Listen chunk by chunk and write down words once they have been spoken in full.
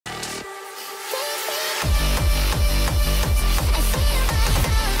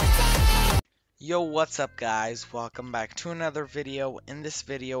Yo, what's up guys? Welcome back to another video. In this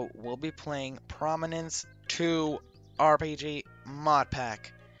video, we'll be playing Prominence II RPG Modpack.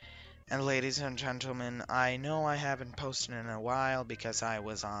 And ladies and gentlemen, I know I haven't posted in a while because I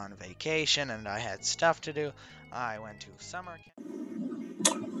was on vacation and I had stuff to do. I went to summer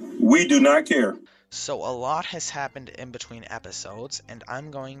camp. We do not care. So a lot has happened in between episodes, and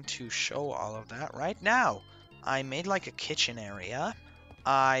I'm going to show all of that right now. I made like a kitchen area.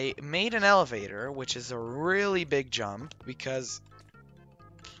 I made an elevator, which is a really big jump because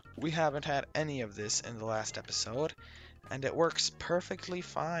we haven't had any of this in the last episode, and it works perfectly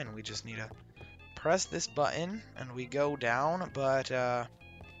fine. We just need to press this button and we go down, but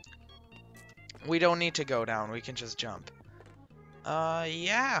we don't need to go down. We can just jump.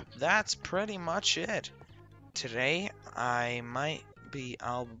 Yeah, that's pretty much it. Today, I'll be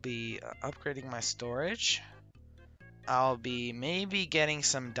upgrading my storage. I'll be maybe getting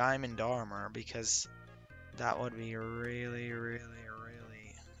some diamond armor because that would be really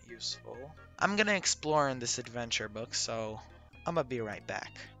useful. I'm gonna explore in this adventure book, so I'm gonna be right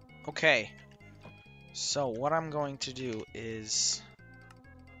back. Okay, so what I'm going to do is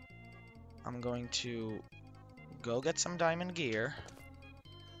I'm going to go get some diamond gear,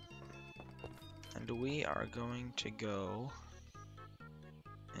 and we are going to go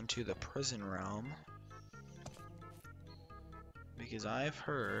into the prison realm because I've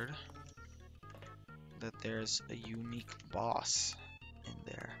heard that there's a unique boss in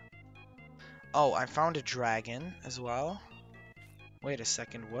there. Oh, I found a dragon as well. Wait a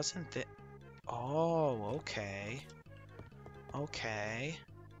second, wasn't it? Oh, okay. Okay.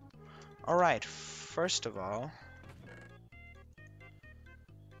 Alright, first of all,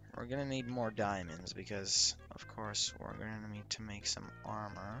 we're gonna need more diamonds because, of course, we're gonna need to make some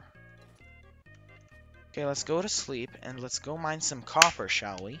armor. Okay, let's go to sleep and let's go mine some copper,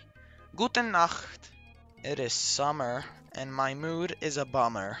 shall we? Gute Nacht. It is summer and my mood is a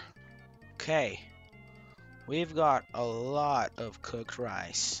bummer. Okay, we've got a lot of cooked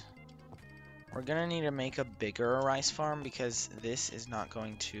rice. We're gonna need to make a bigger rice farm because this is not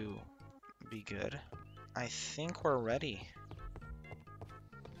going to be good. I think we're ready.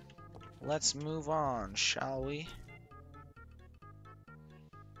 Let's move on, shall we?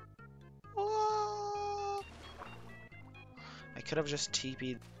 I could have just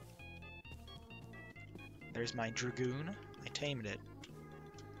TP'd. There's my dragoon. I tamed it.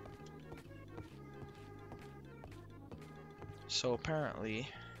 So apparently,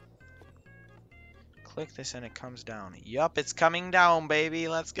 click this and it comes down. Yup, it's coming down, baby.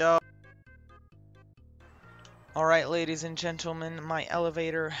 Let's go. Alright, ladies and gentlemen, my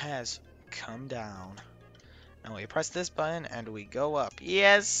elevator has come down. Now we press this button and we go up.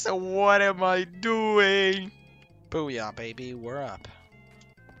 Yes, what am I doing? Booyah, baby, we're up.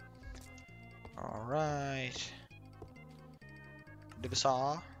 Alright.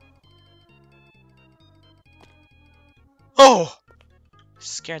 Dibsaw. Oh!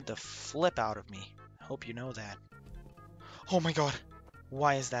 Scared the flip out of me. Hope you know that. Oh my god.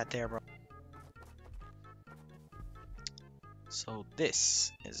 Why is that there, bro? So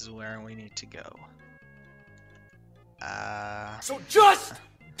this is where we need to go. So just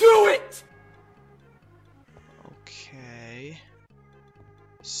do it! Okay.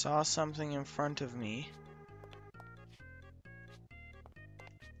 Saw something in front of me.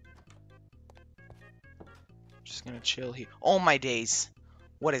 Just gonna chill here. Oh my days!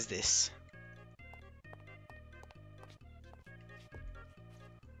 What is this?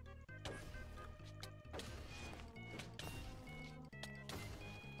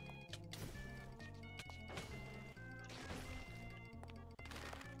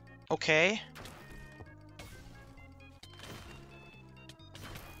 Okay.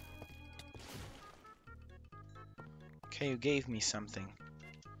 Okay, you gave me something.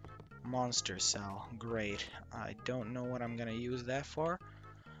 Monster cell. Great. I don't know what I'm gonna use that for.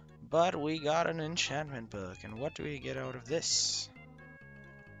 But we got an enchantment book. And what do we get out of this?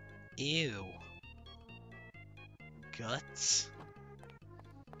 Ew. Guts?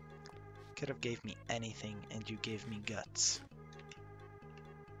 Could have gave me anything and you gave me guts.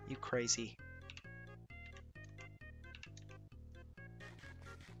 You crazy.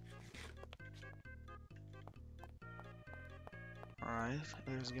 Alright,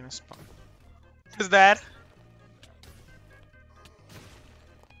 there's gonna spawn. What is that?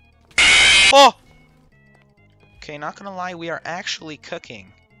 Oh! Okay, not gonna lie, we are actually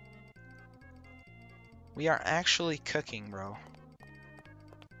cooking. We are actually cooking, bro.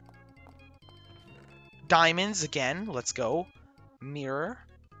 Diamonds again, let's go. Mirror.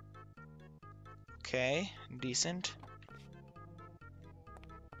 Okay, decent.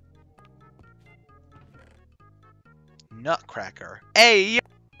 NUTCRACKER. Hey!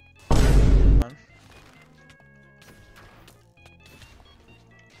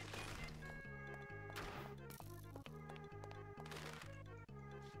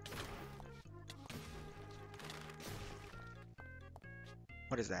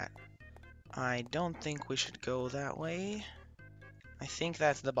 What is that? I don't think we should go that way. I think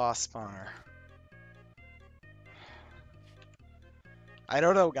that's the boss spawner. I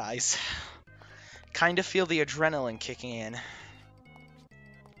don't know, guys. Kind of feel the adrenaline kicking in.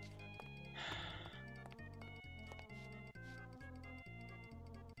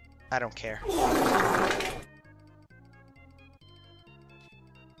 I don't care.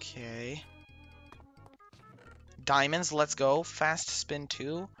 Okay. Diamonds, let's go. Fast spin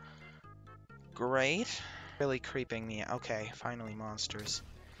 2. Great. Really creeping me. Okay, finally monsters.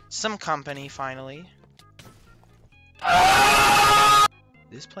 Some company, finally.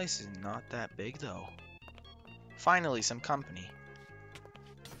 This place is not that big, though. Finally, some company.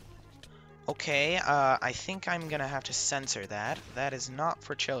 Okay, I think I'm gonna have to censor that. That is not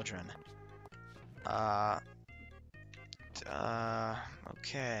for children.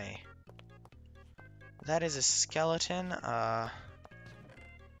 Okay. That is a skeleton,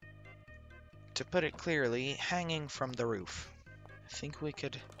 to put it clearly, hanging from the roof. I think we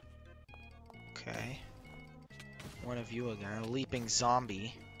could... Okay. One of you again, a leaping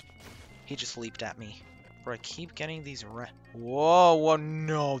zombie. He just leaped at me. Bro, I keep getting these Whoa, whoa,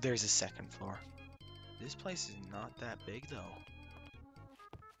 no, there's a second floor. This place is not that big, though.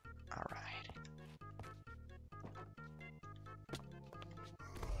 Alright.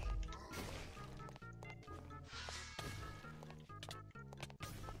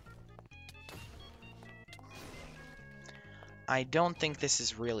 I don't think this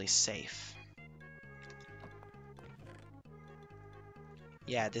is really safe.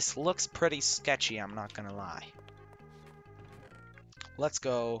 Yeah, this looks pretty sketchy, I'm not gonna lie. Let's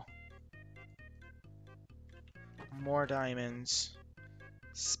go. More diamonds.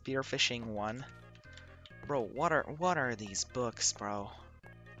 Spearfishing 1. Bro, what are these books, bro?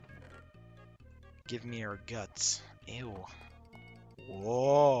 Give me your guts. Ew.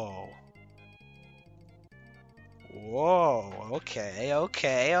 Whoa. Whoa, okay,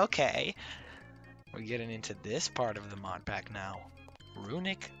 okay, okay. We're getting into this part of the mod pack now.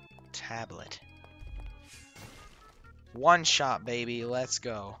 Runic tablet. One shot, baby, let's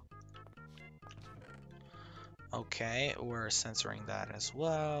go. Okay, we're censoring that as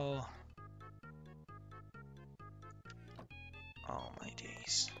well. Oh my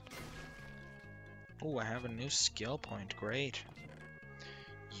days. Oh, I have a new skill point, great.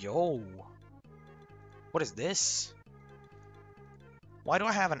 Yo. What is this? Why do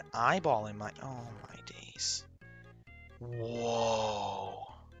I have an eyeball in my... Oh my days.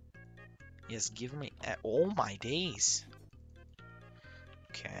 Whoa. Yes, give me... Oh my days.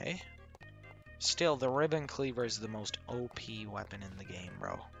 Okay. Still, the ribbon cleaver is the most OP weapon in the game,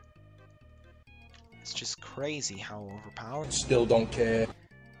 bro. It's just crazy how overpowered... Still don't care.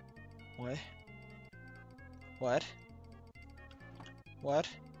 What? What? What?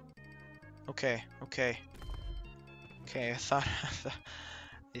 Okay, okay. Okay, I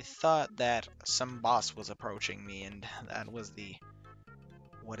thought that some boss was approaching me, and that was the...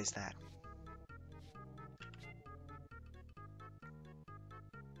 What is that?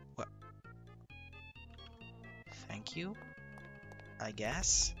 What? Thank you? I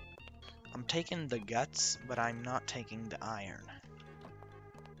guess? I'm taking the guts, but I'm not taking the iron.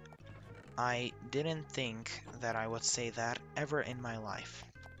 I didn't think that I would say that ever in my life.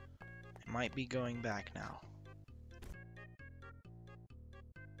 I might be going back now.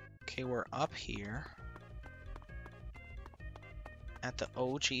 Okay, we're up here at the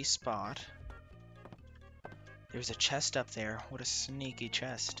OG spot. There's a chest up there. What a sneaky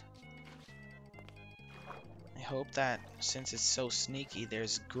chest. I hope that since it's so sneaky,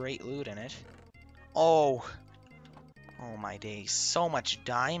 there's great loot in it. Oh! Oh my days. So much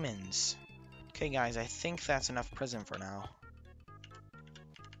diamonds. Okay, guys, I think that's enough prison for now.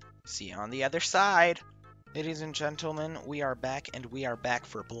 See you on the other side! Ladies and gentlemen, we are back, and we are back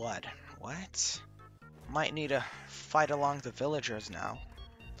for blood. What? Might need to fight along the villagers now.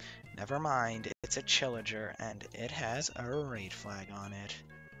 Never mind, it's a chillager, and it has a raid flag on it.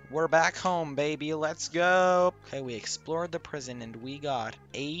 We're back home, baby, let's go! Okay, we explored the prison, and we got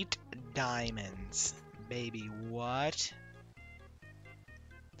 8 diamonds. Baby, what?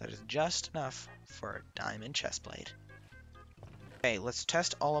 That is just enough for a diamond chestplate. Okay, let's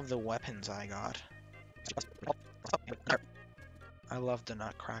test all of the weapons I got. I love the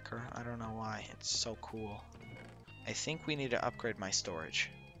Nutcracker. I don't know why. It's so cool. I think we need to upgrade my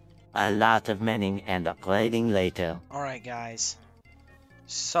storage. A lot of mining and upgrading later. Alright, guys.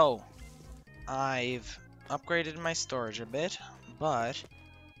 So, I've upgraded my storage a bit, but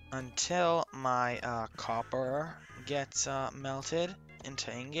until my copper gets melted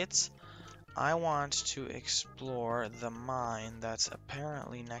into ingots, I want to explore the mine that's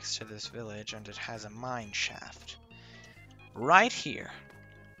apparently next to this village, and it has a mine shaft. Right here.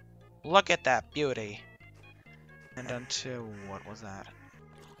 Look at that beauty. And until... what was that?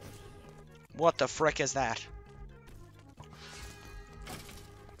 What the frick is that?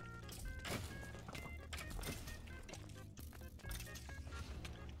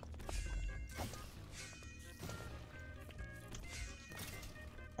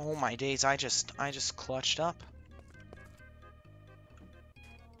 Oh my days, I just clutched up.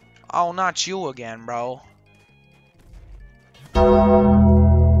 Oh, not you again, bro.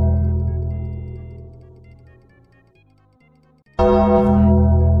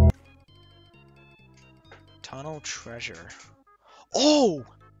 Tunnel treasure. Oh!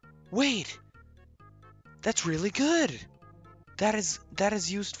 Wait! That's really good! That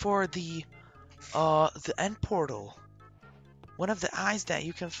is used for the end portal. One of the eyes that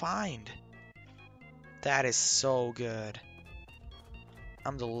you can find. That is so good.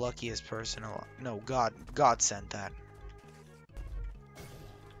 I'm the luckiest person alive. No, God sent that.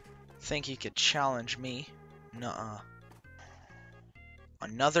 Think he could challenge me? Nuh-uh.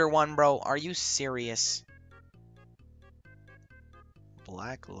 Another one, bro? Are you serious?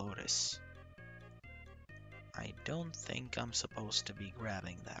 Black Lotus. I don't think I'm supposed to be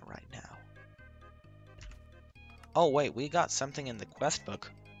grabbing that right now. Oh, wait, we got something in the quest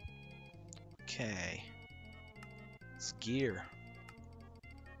book. Okay. It's gear.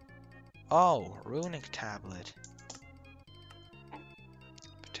 Oh, runic tablet.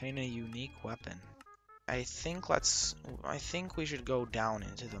 Obtain a unique weapon. I think we should go down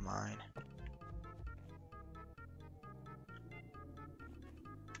into the mine.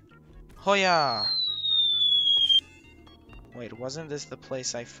 Hoya! Wait, wasn't this the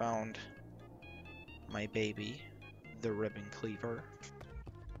place I found my baby? The ribbon cleaver.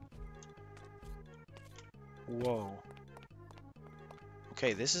 Whoa.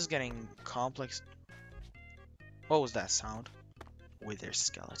 Okay, this is getting complex. What was that sound? Wither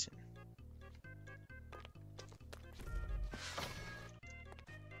skeleton.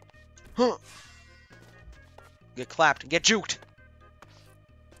 Huh! Get clapped. Get juked!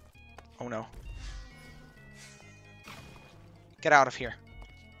 Oh no. Get out of here.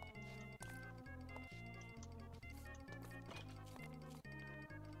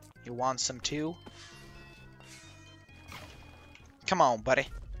 You want some too? Come on, buddy.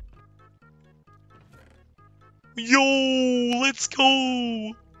 Yo, let's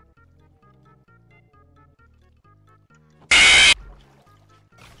go!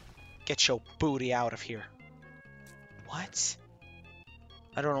 Get your booty out of here. What?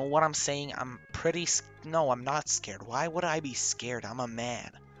 I don't know what I'm saying. I'm pretty... No, I'm not scared. Why would I be scared? I'm a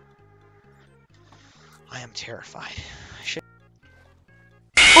man. I am terrified. Shit.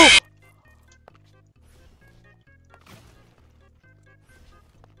 Oh!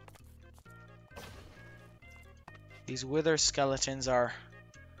 These wither skeletons are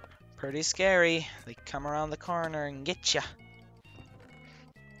pretty scary. They come around the corner and get ya.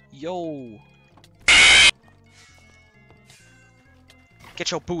 Yo.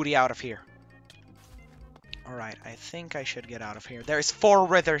 Get your booty out of here. Alright, I think I should get out of here. There's 4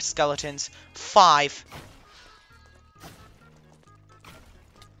 wither skeletons. 5.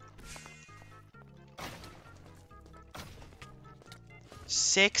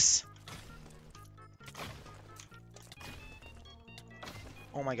 Six.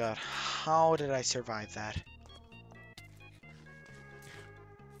 Oh my god, how did I survive that?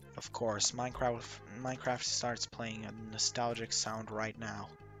 Of course, Minecraft starts playing a nostalgic sound right now.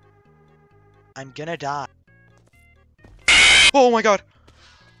 I'm gonna die. Oh my god!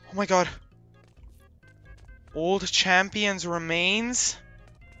 Oh my god! Old Champions remains?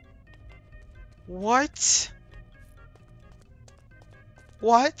 What?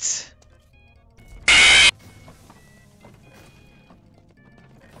 What?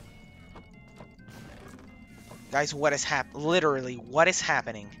 Guys, what is literally, what is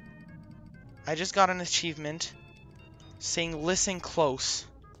happening? I just got an achievement saying listen close.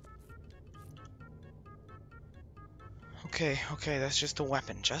 Okay, that's just a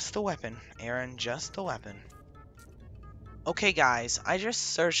weapon. Just a weapon. Aaron, just a weapon. Okay, guys, I just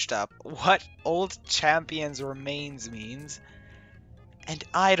searched up what Old Champions Remains means, and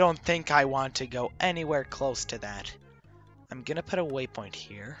I don't think I want to go anywhere close to that. I'm gonna put a waypoint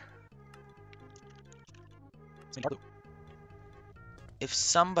here. if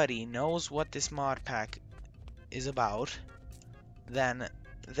somebody knows what this mod pack is about, then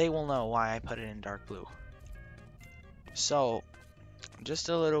they will know why I put it in dark blue. So, just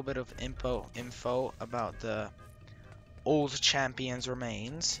a little bit of info about the Old Champion's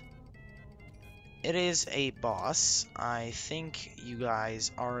Remains. It is a boss. I think you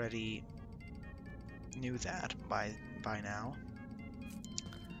guys already knew that by now.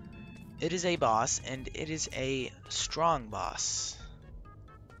 It is a boss, and it is a strong boss.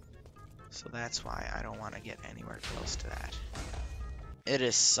 So that's why I don't want to get anywhere close to that. It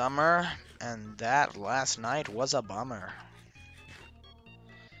is summer, and that last night was a bummer.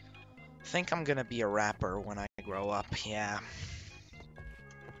 Think I'm gonna be a rapper when I grow up, yeah.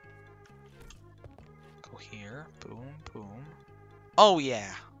 Go here, boom, boom. Oh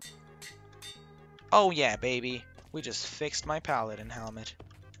yeah! Oh yeah, baby! We just fixed my paladin helmet.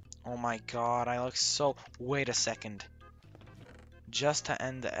 Oh my god, I look so... Wait a second. Just to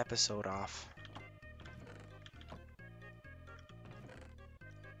end the episode off.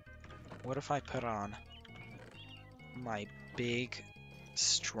 What if I put on my big,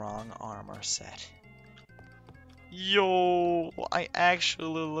 strong armor set? Yo, I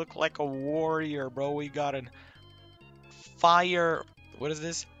actually look like a warrior, bro. We got a fire... What is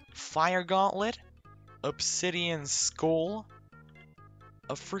this? Fire gauntlet? Obsidian skull?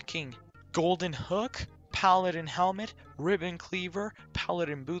 A freaking golden hook? Paladin helmet? Ribbon cleaver?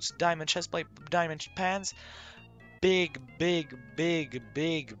 Paladin boots? Diamond chestplate? Diamond pants? Big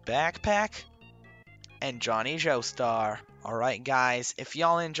backpack? And Johnny Joestar. Alright guys, if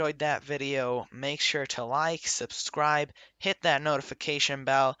y'all enjoyed that video, make sure to like, subscribe, hit that notification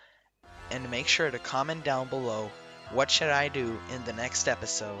bell, and make sure to comment down below what should I do in the next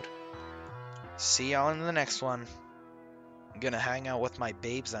episode. See y'all in the next one. I'm gonna hang out with my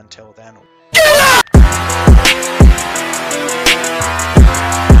babes until then.